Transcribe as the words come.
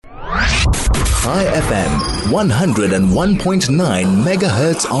High FM, 101.9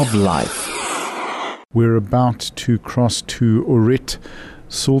 megahertz of life. We're about to cross to Orit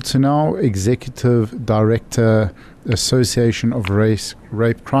Sulitzeanu, Executive Director, Associationof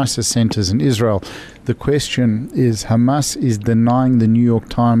Rape Crisis Centers in Israel. The question is, Hamas is denying the New York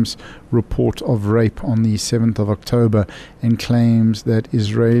Times report of rape on the 7th of October and claims that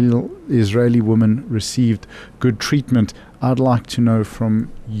Israeli women received good treatment. I'd like to know from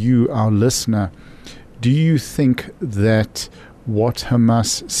you, our listener, do you think that what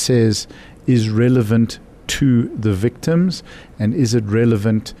Hamas says is relevant to the victims, and is it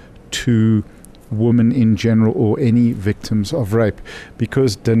relevant to women in general or any victims of rape?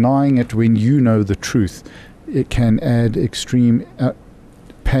 Because denying it when you know the truth, it can add extreme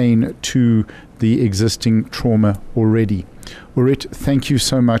pain to the existing trauma already. Orit, thank you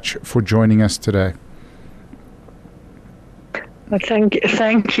so much for joining us today. Thank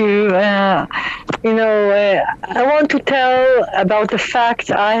you. I want to tell about the facts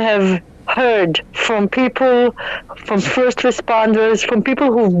I have heard from people, from first responders, from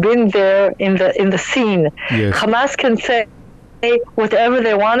people who've been there in the scene. Yes. Hamas can say whatever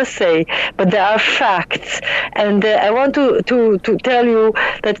they want to say, but there are facts, and I want to tell you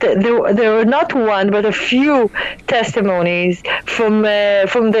that there were not one but a few testimonies from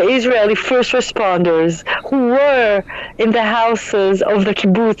the Israeli first responders who were in the houses of the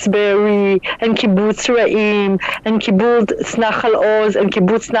kibbutz Be'eri and kibbutz Ra'im and kibbutz Nachal Oz and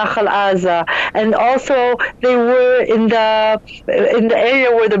kibbutz Nachal Aza, and also they were in the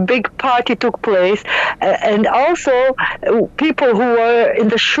area where the big party took place, and also people who were in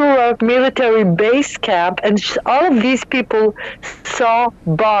the Shura military base camp, and all of these people saw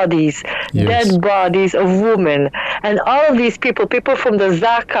bodies, yes, dead bodies of women, and all of these people from the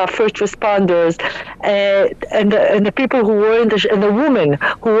Zaka first responders, and the people who were and the women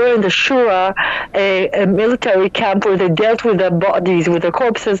who were in the Shura military camp where they dealt with the bodies, with the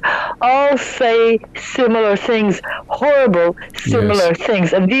corpses, all say similar things, horrible similar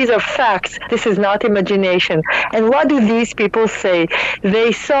things, and these are facts. This is not imagination. And what do these people say?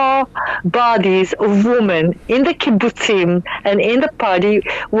 They saw bodies of women in the kibbutzim and in the party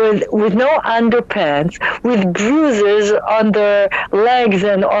with no underpants, with bruises on their legs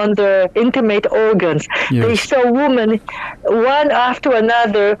and on their intimate organs. Yes. They saw women, one after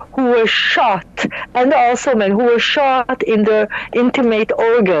another, who were shot, and also men who were shot in their intimate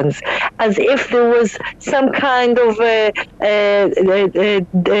organs, as if there was some kind of a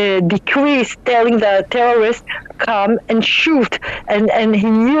decree telling the terrorists come and shoot and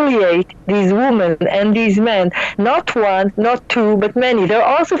humiliate these women and these men. Not one, not two, but many. There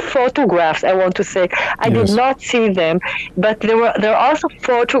are also photographs, I want to say. I did not see them, but there are also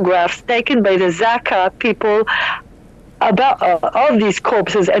photographs taken by the Zaka people about all these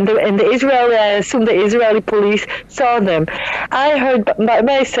corpses, and the Israeli, I assume the Israeli police saw them. I heard by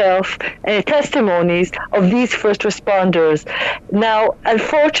myself testimonies of these first responders. Now,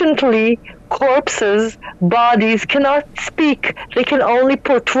 unfortunately, corpses, bodies cannot speak. They can only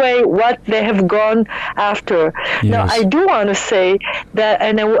portray what they have gone after. Yes. Now, I do want to say that,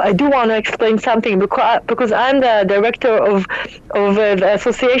 and I do want to explain something, because I'm the director of the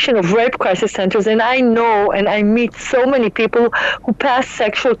Associationof Rape Crisis Centers, and I know and I meet so many people who pass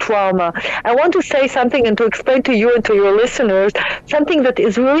sexual trauma. I want to say something and to explain to you and to your listeners something that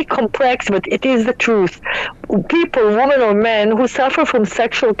is really complex, but it is the truth. People, women or men, who suffer from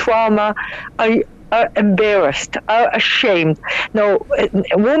sexual trauma are embarrassed, are ashamed. Now,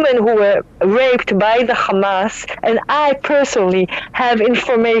 women who were raped by the Hamas, and I personally have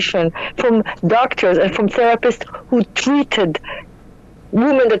information from doctors and from therapists who treated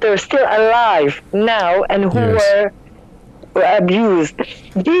women that are still alive now and who were abused.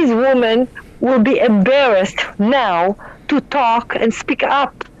 These women will be embarrassed now to talk and speak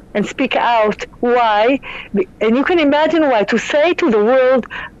up and speak out. Why? And you can imagine why. To say to the world,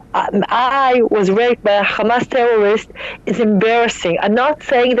 I was raped by a Hamas terrorist is embarrassing. I'm not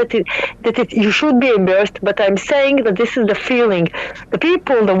saying that you should be embarrassed, but I'm saying that this is the feeling. The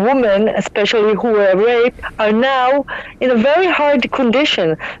people, the women especially, who were raped are now in a very hard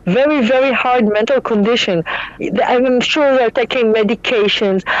condition, very, very hard mental condition. I'm sure they're taking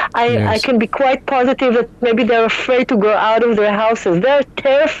medications. I can be quite positive that maybe they're afraid to go out of their houses. They're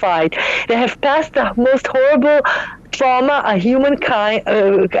terrified. They have passed the most horrible trauma a human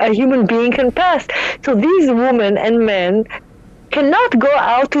being can pass. So these women and men cannot go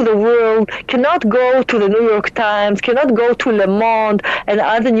out to the world, cannot go to the New York Times, cannot go to Le Monde and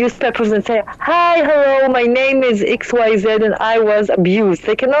other newspapers and say, hi, hello, my name is XYZ and I was abused.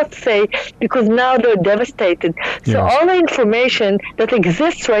 They cannot say, because now they're devastated. So all the information that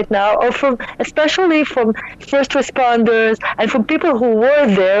exists right now, or especially from first responders and from people who were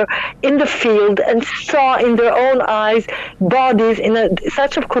there in the field and saw in their own eyes bodies in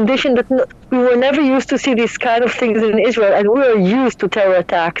such a condition that we were never used to see these kind of things in Israel, and we were used to terror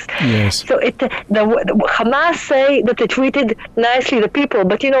attacks. Yes. So the Hamas say that they treated nicely the people,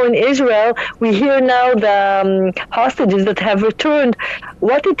 but in Israel we hear now the hostages that have returned.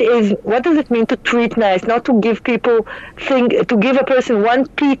 What does it mean to treat nice? Not to give people to give a person one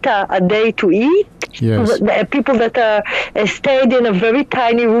pita a day to eat. Yes. People that stayed in a very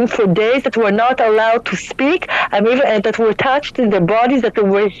tiny room for days, that were not allowed to speak, and that were touched in their bodies, that they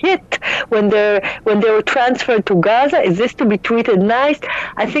were hit when they were transferred to Gaza. Is this to be treated nice?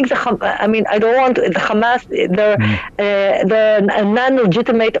 I think I don't want the Hamas. They're a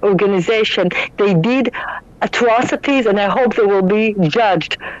non-legitimate organization. They did atrocities, and I hope they will be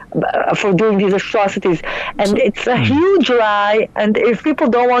judged for doing these atrocities. And it's a huge lie, and if people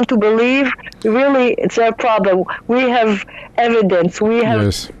don't want to believe, really, it's their problem. We have evidence. We have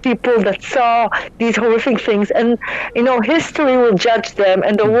people that saw these horrific things, and history will judge them,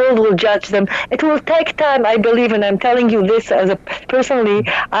 and the world will judge them. It will take time, I believe, and I'm telling you this personally,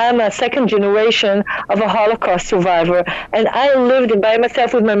 I am a second generation of a Holocaust survivor, and I lived by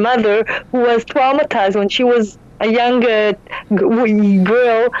myself with my mother, who was traumatized when she was a young girl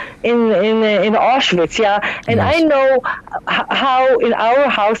in Auschwitz, and I know how in our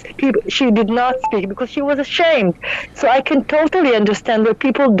house she did not speak because she was ashamed. So I can totally understand that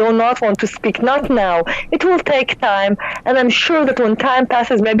people do not want to speak. Not now. It will take time, and I'm sure that when time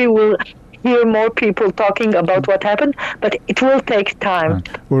passes, maybe we'll hear more people talking about what happened, but it will take time.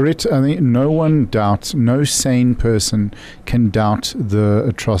 Orit, I mean, no one doubts, no sane person can doubt the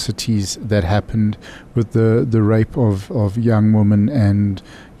atrocities that happened with the rape of young women and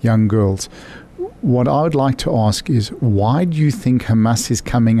young girls. What I would like to ask is, why do you think Hamas is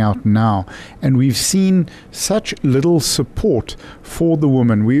coming out now? And we've seen such little support for the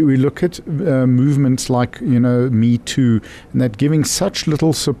woman. We look at movements like, Me Too, and that giving such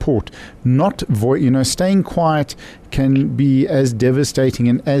little support. Not staying quiet can be as devastating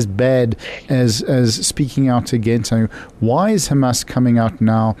and as bad as speaking out against. Why is Hamas coming out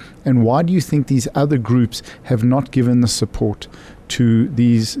now? And why do you think these other groups have not given the support to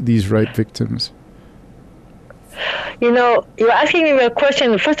these rape victims? You're asking me a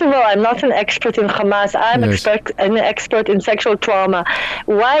question. First of all, I'm not an expert in Hamas. I'm an expert in sexual trauma.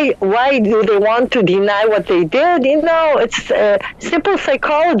 Why do they want to deny what they did? It's simple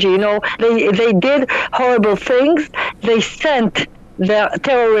psychology. They did horrible things. They sent the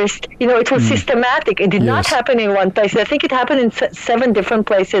terrorist, it was systematic. It did not happen in one place. I think it happened in 7 different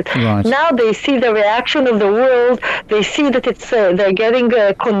places. Right. Now they see the reaction of the world. They see that they're getting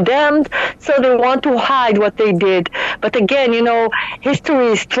condemned, so they want to hide what they did. But again, history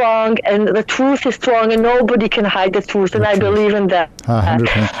is strong, and the truth is strong, and nobody can hide the truth, and I believe in that.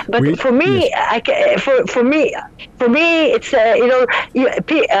 100%. But for me, it's a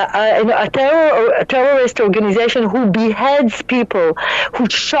terrorist organization who beheads people, who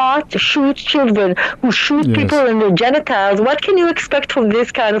shoot children, who shoot people in their genitals. What can you expect from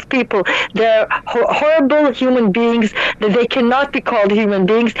this kind of people? They're horrible human beings, that they cannot be called human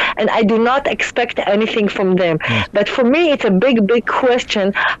beings, and I do not expect anything from them. But for me, it's a big, big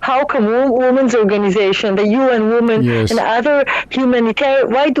question. How come women's organization, the UN Women, and other humanitarian,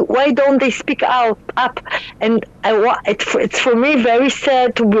 why don't they speak up? And it's for me very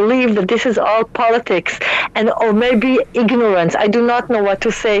sad to believe that this is all politics or maybe ignorance. I do not know what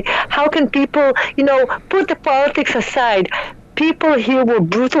to say. How can people, put the politics aside? People here were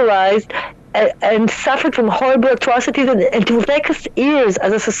brutalized and suffered from horrible atrocities, and it will take us years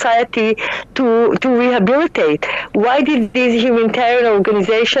as a society to rehabilitate. Why did these humanitarian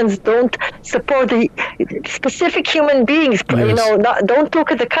organizations don't support the specific human beings? Don't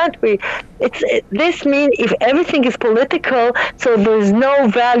look at the country. This means if everything is political, so there's no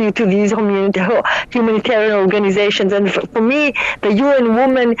value to these humanitarian organizations. And for me, the UN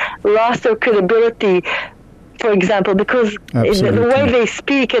Women lost their credibility, for example, because the way they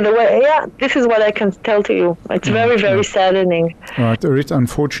speak and the way, this is what I can tell to you. It's very, very saddening. All right, Orit,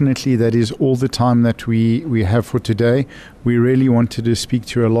 unfortunately, that is all the time that we have for today. We really wanted to speak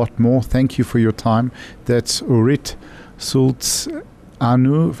to you a lot more. Thank you for your time. That's Orit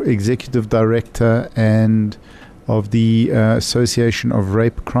Sulitzeanu, Executive Director and of the Association of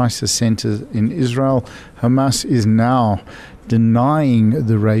Rape Crisis Centers in Israel. Hamas is now denying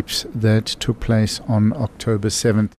the rapes that took place on October 7th.